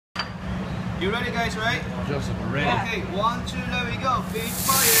You ready, guys? Right? Joseph, we're ready. Okay, 1, 2, there we go. Big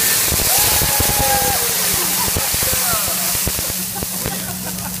fire.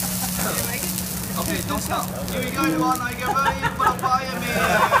 Okay, don't stop. Here we go, everyone. I get ready for the fire, man.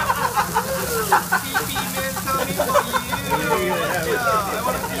 PP man coming for you. Good job. I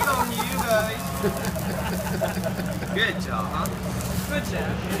want to beat on you guys. Good job, huh? Good job.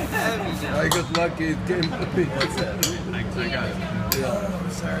 There we go. I got lucky. It came to me. What's that? I got it. Yeah.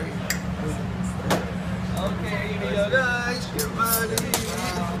 Sorry. Okay, here we go, guys. Get ready.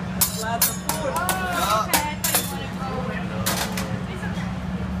 Lots of food.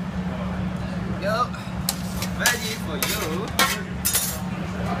 Go. Ready for you.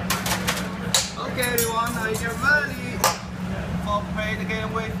 Okay, everyone, now you get ready for play the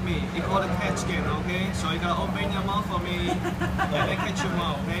game with me. It's called a catch game, okay? So you gotta open your mouth for me and then catch your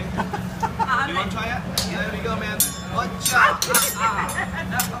mouth, okay? You wanna try it? There we go, man. Good job.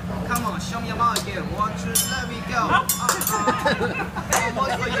 Come on, show me your mouth again. 1, 2, there we go.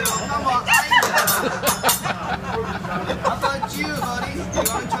 Almost for you. Come on. How about you, buddy? You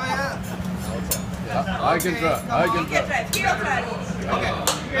wanna try it? I can try. I can try. Okay,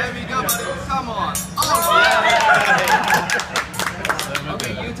 there we go, buddy. Come on. Oh, yeah.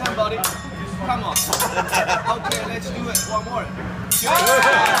 Okay, you turn, buddy. Come on. Okay, let's do it. One more. Yeah.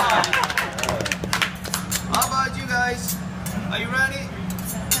 How about you guys? Are you ready?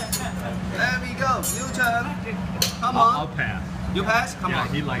 There we go. You turn. Come on. I'll pass. You pass? Come on.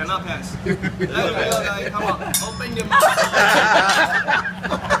 He likes cannot pass. There we go, guys. Come on. Open your mouth.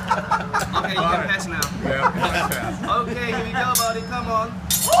 Okay, you can pass now. Yeah, pass. Okay, here we go, buddy. Come on.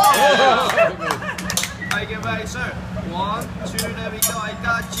 I get ready, sir. 1, 2, there we go. I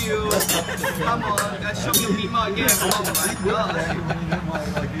got you. Come on, guys. Show me people again. Oh my god.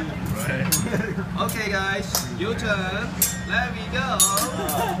 Okay, guys. You turn. There we go.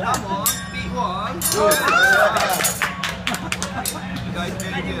 Come on. Beat one. Good job. You guys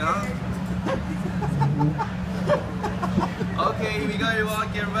very good, huh? Okay, here we go, everyone.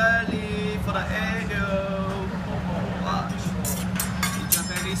 Get ready for the angle. Watch. Each of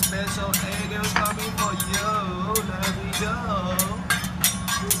any special angles coming for you. There we go.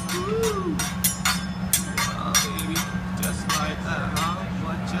 Woo. Okay, just like that, huh?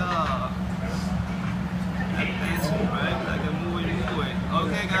 Good job. Dancing, right? Like a movie.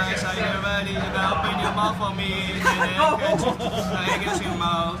 Okay, guys, are you ready? You gotta open your mouth for me. And then catch your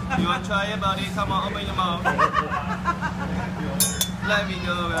mouth. You wanna try it, buddy? Come on, open your mouth. Let me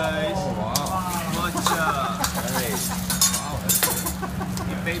go, guys. Oh, wow. Good job. Hey.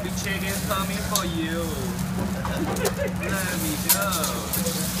 Your baby chicken coming for you. Let me go.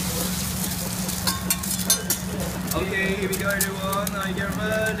 Okay, here we go, everyone. Now you get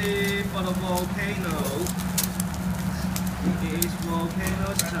ready for the volcano. It is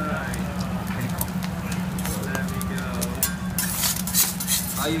volcano's time. Let me go.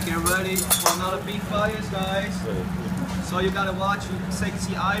 Are you get ready for another big fires, guys? So you gotta watch your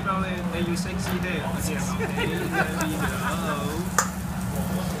sexy eyebrow and your sexy hair again. Okay, there we go.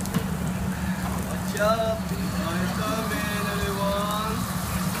 Watch up. Fire coming, everyone.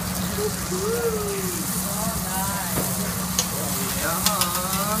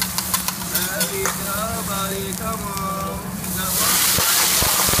 Yeah. There we go, buddy. Come on. Now watch.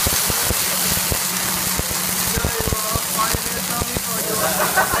 Fire coming for you.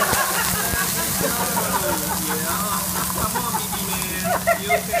 Yeah. Come on, baby man. You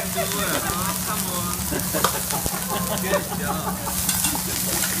can do it, huh? Come on. Good job.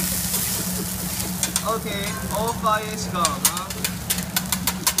 Okay, all fire is gone, huh?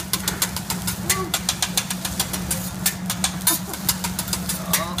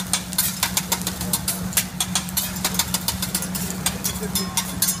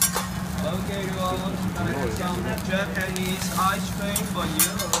 Okay, everyone. Gonna have some Japanese ice cream for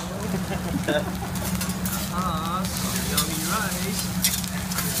you. Some yummy rice.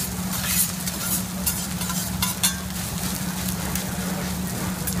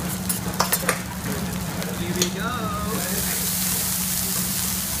 Here we go.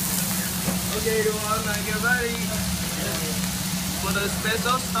 Okay, everyone, now get ready for the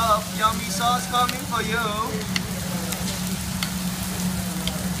special stuff. Yummy sauce coming for you.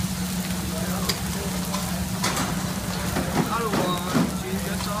 Another one,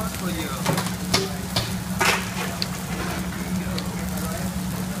 ginger sauce for you.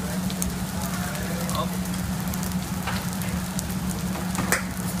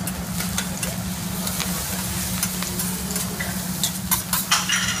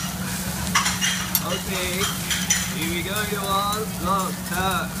 Okay, here we go, everyone. Look,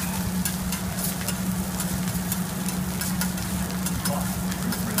 that.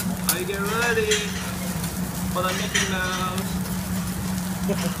 Are I get ready for the Mickey Mouse.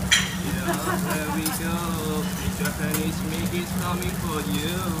 Yeah, there we go. The Japanese Mickey's coming for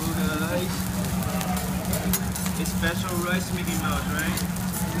you guys. It's special rice Mickey Mouse, right?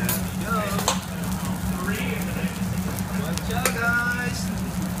 There we go. Watch out, guys.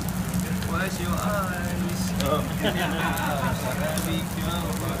 Where's your eyes? Oh. There we go,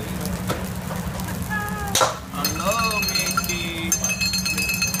 buddy. Hello, Mickey.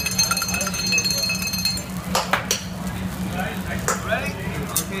 Ready?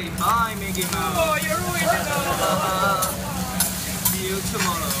 Okay, bye, Mickey Mouse. Oh, you're ruining it all. See you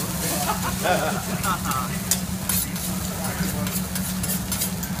tomorrow.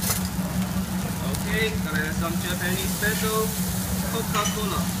 Okay, gonna have some Japanese special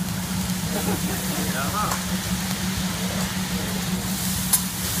Coca-Cola. Yeah.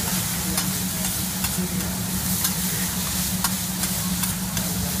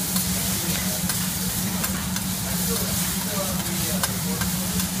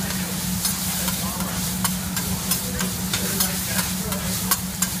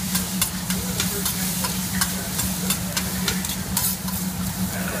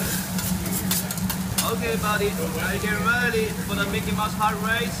 Okay, buddy, are you getting ready for the Mickey Mouse heart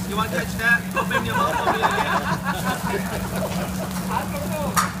race? You want to catch that? Open your mouth for me again.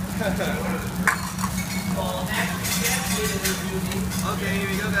 Okay, here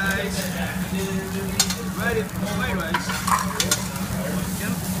we go, guys. Ready for weight race.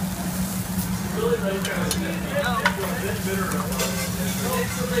 Yep.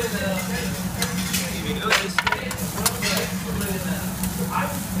 Here we go, guys.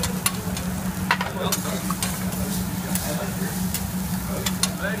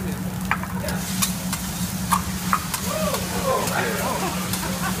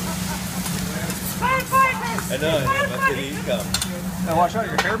 I know, that's the income. Now watch out,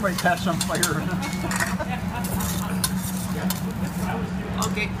 your hair might catch on fire.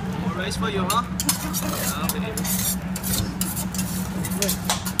 Okay, more rice for you, huh? Okay.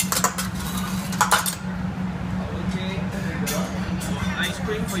 Okay. Ice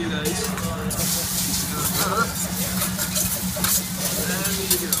cream for you guys. There we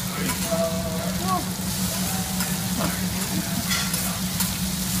go.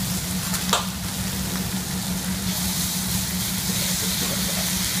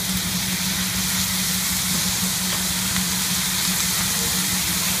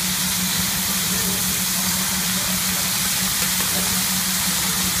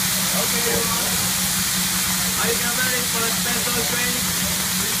 Are you ready for a special drink?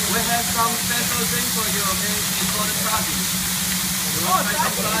 We have some special drink for you, okay? It's for the party. You want to try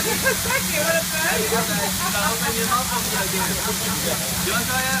some party? Thank you. What a There you go, guys. You can open your mouth for me again. You want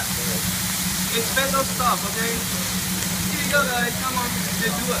to try it? It's special stuff, okay? Here you go, guys. Come on.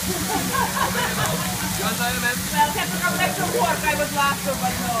 Let's do it. Open your mouth. You want to try it, man? Well, have to come back to work. I was last over,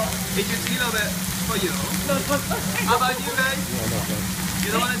 but no. It's just a little bit for you. No, it was How about you guys? You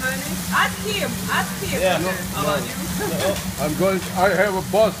don't want to try any? Ask him. Ask him. Yeah. Okay. How about you? I'm going. I have a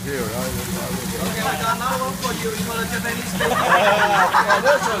boss here. Okay, I got another one for you. You want a Japanese steak? Yeah,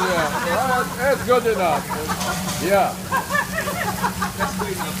 this one, yeah. That's good enough. Yeah. That's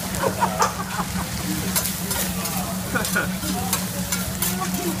good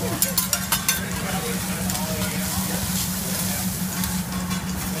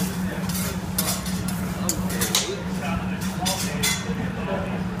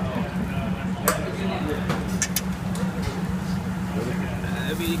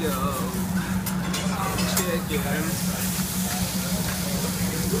There we go. Chicken.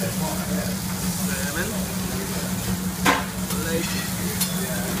 Salmon. Lake.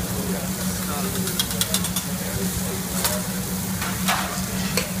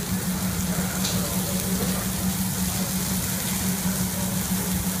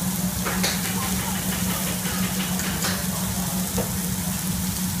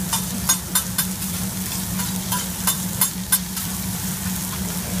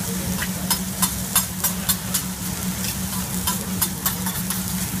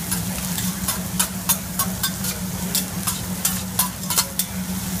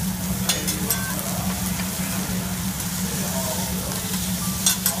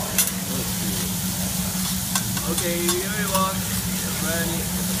 Okay, everyone, ready?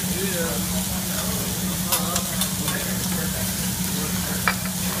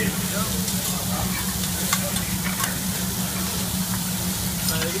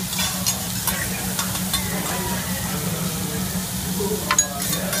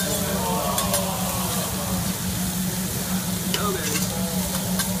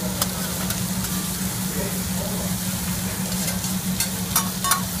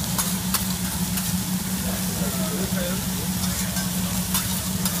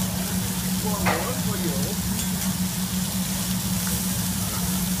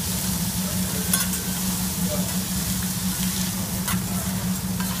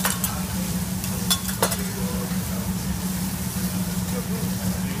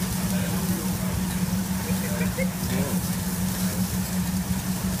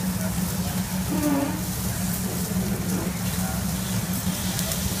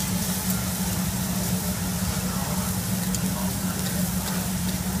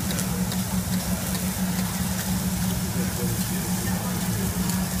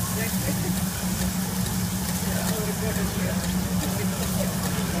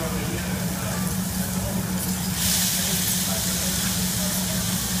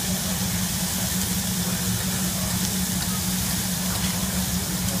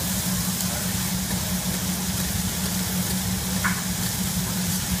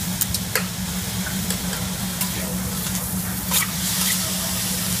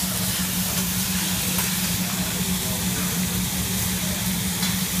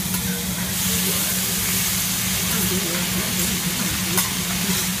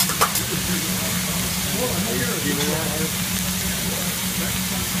 Give me that.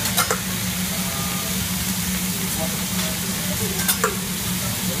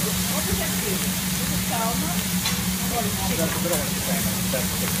 What is that chicken? This is salmon? Or is chicken?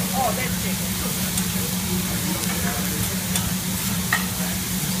 Oh, that's chicken.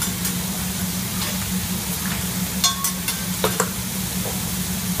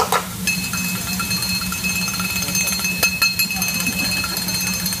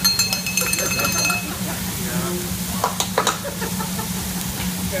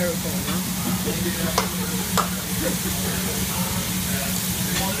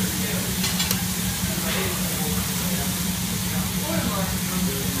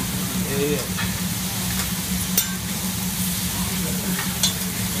 Yeah.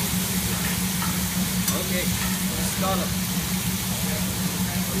 Okay, let's start up.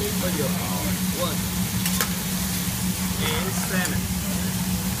 Video. 1 and salmon.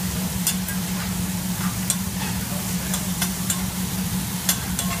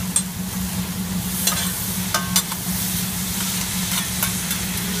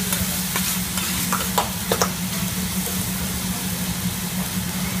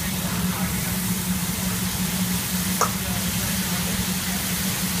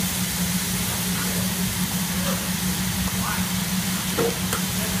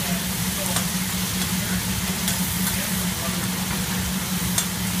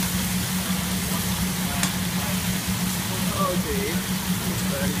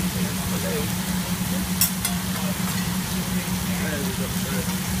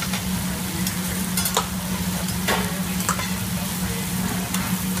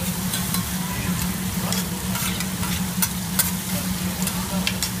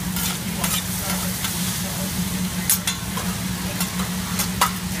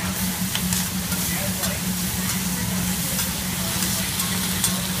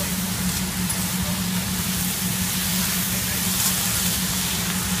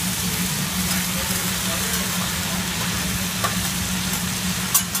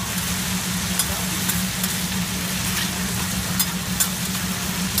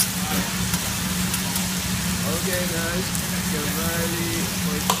 Okay guys, get ready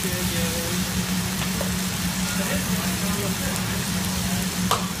for chicken.